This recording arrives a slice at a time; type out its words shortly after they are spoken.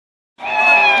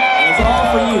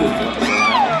all for you.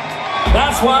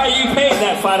 That's why you paid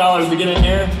that $5 to get in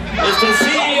here, is to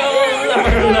see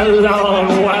old long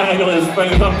waggle his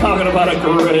face. I'm talking about a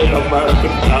great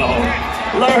American dog.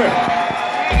 Larry.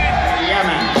 Yeah,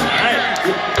 man.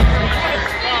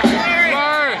 All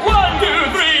right. 1,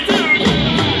 2, 3, 2.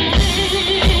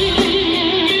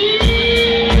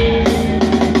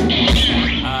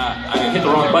 I hit the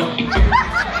wrong button.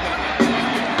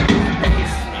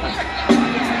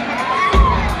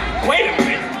 Wait a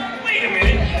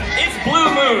minute. It's Blue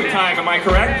Moon time, am I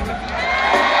correct?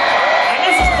 And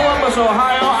this is Columbus,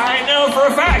 Ohio. I know for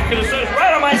a fact, because it says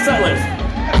right on my set list.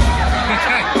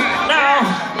 Now,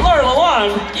 Larry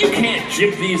Lalonde, you can't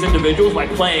jip these individuals by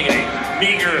playing a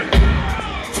meager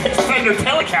Fender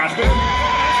Telecaster.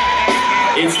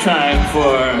 It's time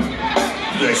for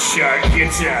the shark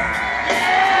guitar.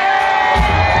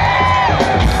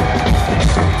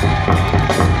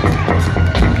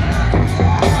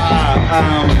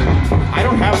 I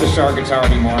don't have the shark guitar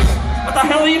anymore. What the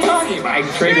hell are you talking about? I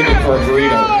traded it for a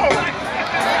burrito.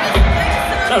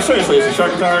 No, seriously, is the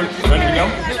shark guitar ready to go?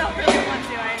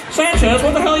 Sanchez,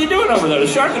 what the hell are you doing over there? The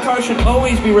shark guitar should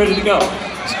always be ready to go.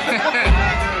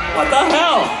 What the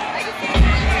hell?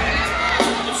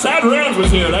 If Sad Rams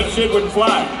was here, that shit wouldn't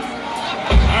fly.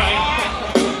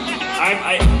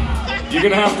 Alright. You're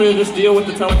gonna have to just deal with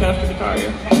the Telecaster guitar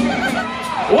here.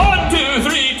 1, 2,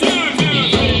 3.